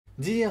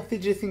Dear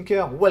fidget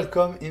thinker,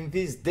 welcome in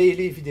this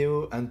daily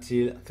video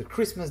until the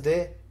Christmas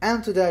day,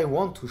 and today I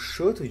want to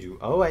show to you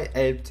how I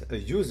helped a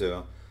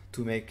user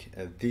to make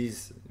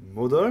this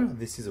model.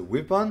 This is a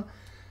weapon,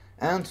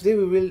 and today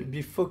we will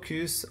be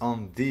focused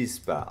on this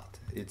part.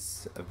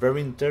 It's a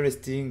very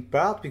interesting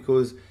part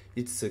because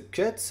it's a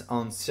cut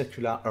on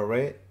circular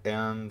array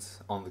and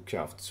on the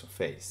curved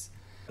surface.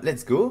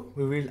 Let's go.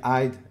 We will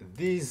hide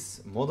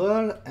this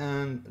model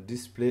and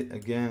display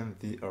again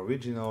the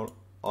original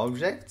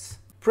object.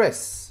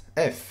 Press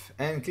F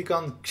and click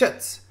on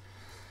Cut.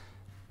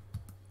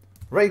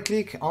 Right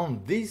click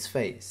on this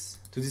face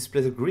to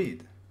display the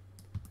grid.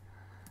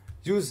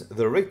 Use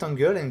the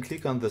rectangle and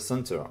click on the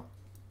center.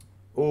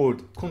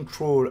 Hold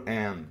Ctrl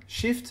and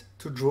Shift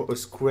to draw a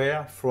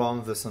square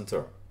from the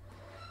center.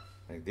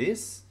 Like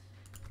this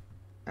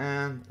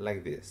and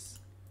like this.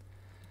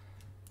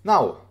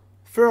 Now,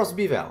 first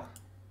bevel.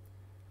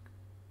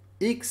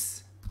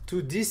 X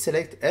to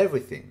deselect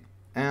everything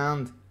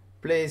and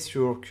place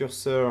your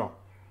cursor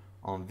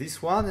on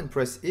this one and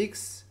press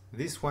X,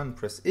 this one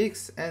press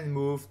X and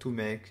move to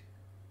make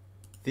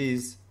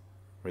these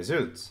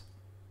results.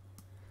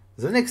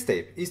 The next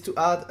step is to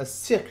add a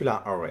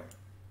circular array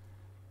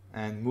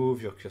and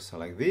move your cursor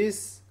like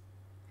this.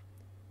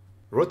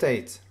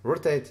 Rotate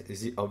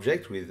the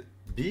object with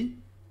B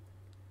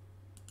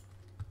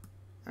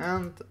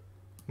and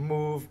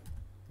move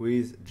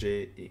with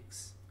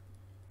JX.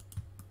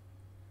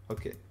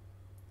 Okay.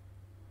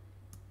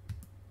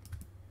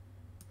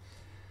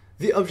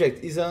 The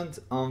object isn't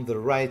on the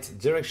right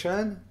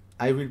direction.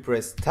 I will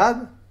press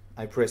Tab.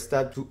 I press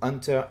Tab to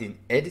enter in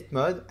edit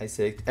mode. I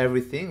select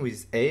everything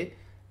with A,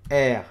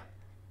 R,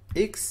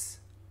 X,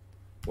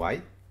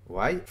 Y,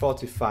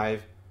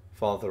 45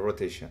 for the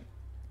rotation.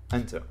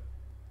 Enter.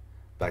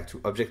 Back to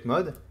object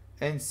mode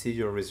and see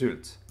your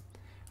result.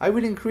 I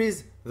will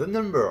increase the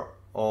number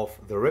of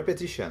the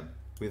repetition.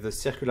 With the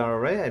circular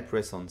array, I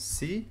press on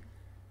C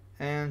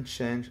and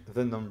change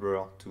the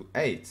number to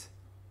 8.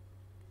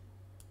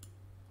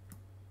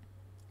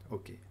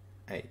 Okay,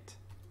 8.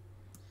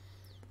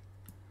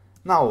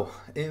 Now,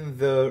 in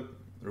the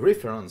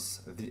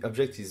reference, the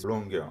object is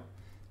longer.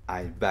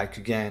 I back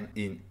again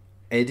in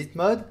edit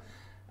mode.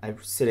 I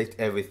select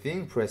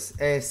everything, press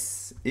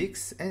S,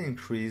 X and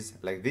increase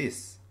like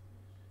this.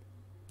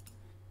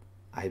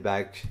 I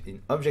back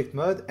in object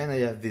mode and I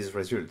have this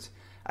result.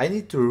 I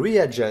need to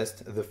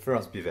readjust the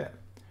first bevel.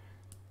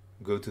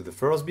 Go to the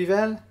first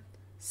bevel,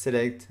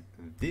 select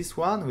this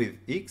one with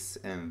X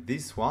and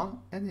this one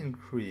and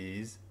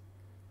increase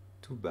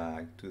to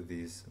back to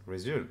this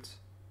result.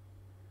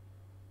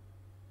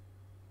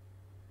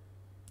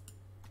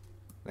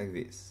 Like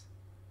this.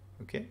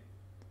 Okay?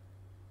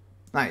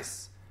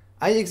 Nice.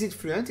 I exit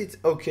Fluent, it's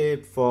okay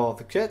for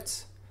the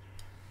cut.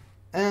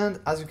 And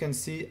as you can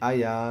see, I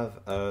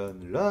have a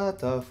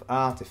lot of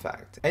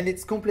artifacts. And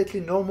it's completely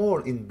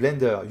normal in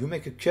Blender. You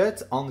make a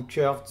cut on a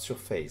curved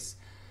surface.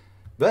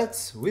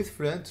 But with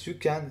Fluent, you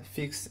can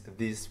fix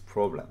this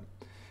problem.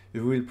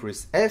 You will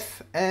press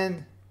F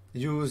and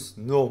use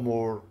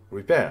normal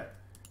repair.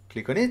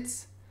 Click on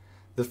it.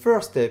 The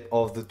first step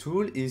of the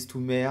tool is to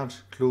merge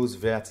close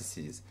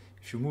vertices.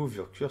 If you move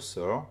your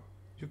cursor,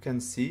 you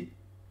can see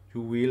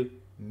you will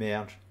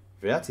merge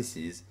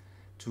vertices.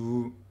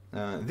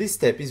 This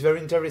step is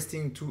very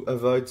interesting to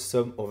avoid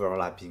some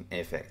overlapping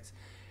effects.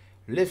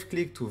 Left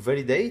click to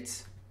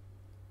validate.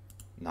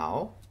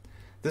 Now,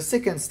 the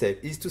second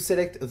step is to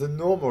select the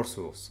normal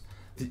source,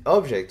 the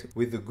object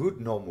with the good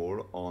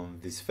normal on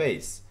this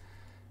face.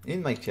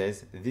 In my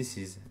case, this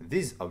is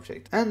this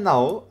object. And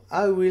now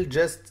I will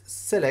just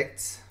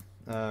select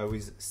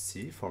with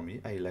C. For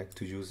me, I like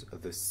to use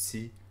the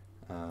C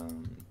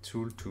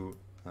tool to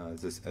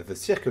the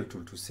circle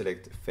tool to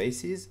select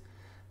faces.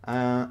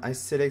 I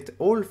select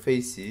all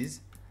faces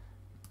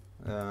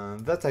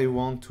that I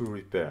want to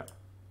repair.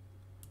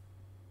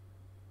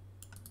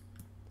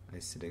 I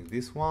select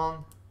this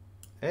one,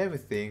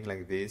 everything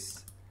like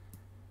this.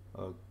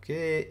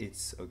 Okay,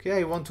 it's okay.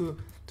 I want to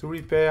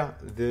repair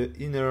the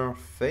inner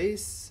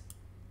face.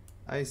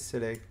 I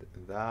select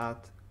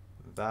that.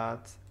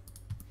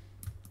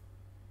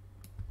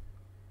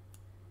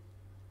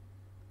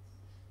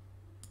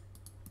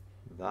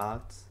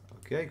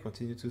 Okay,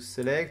 continue to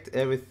select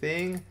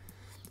everything.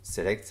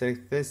 Select.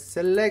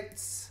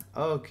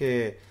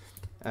 Okay.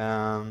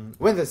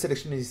 When the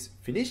selection is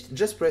finished,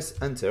 just press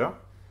Enter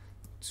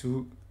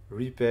to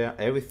repair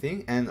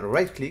everything and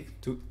right click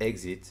to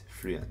exit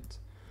Fluent.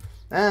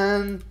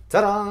 And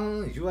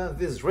ta-da! You have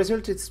this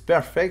result. It's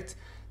perfect.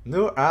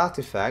 No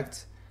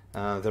artifact.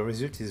 The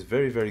result is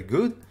very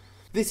good.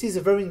 This is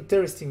a very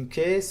interesting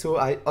case, so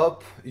I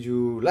hope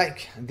you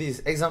like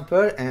this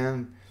example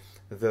and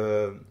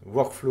the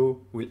workflow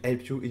will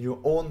help you in your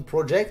own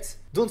project.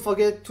 Don't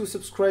forget to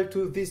subscribe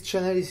to this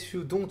channel if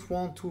you don't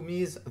want to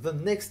miss the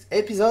next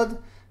episode.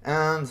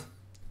 And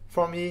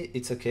for me,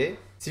 it's okay.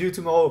 See you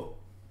tomorrow.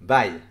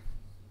 Bye.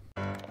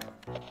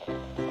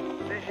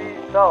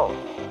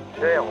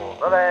 Share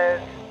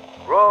knowledge,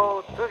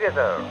 grow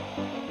together.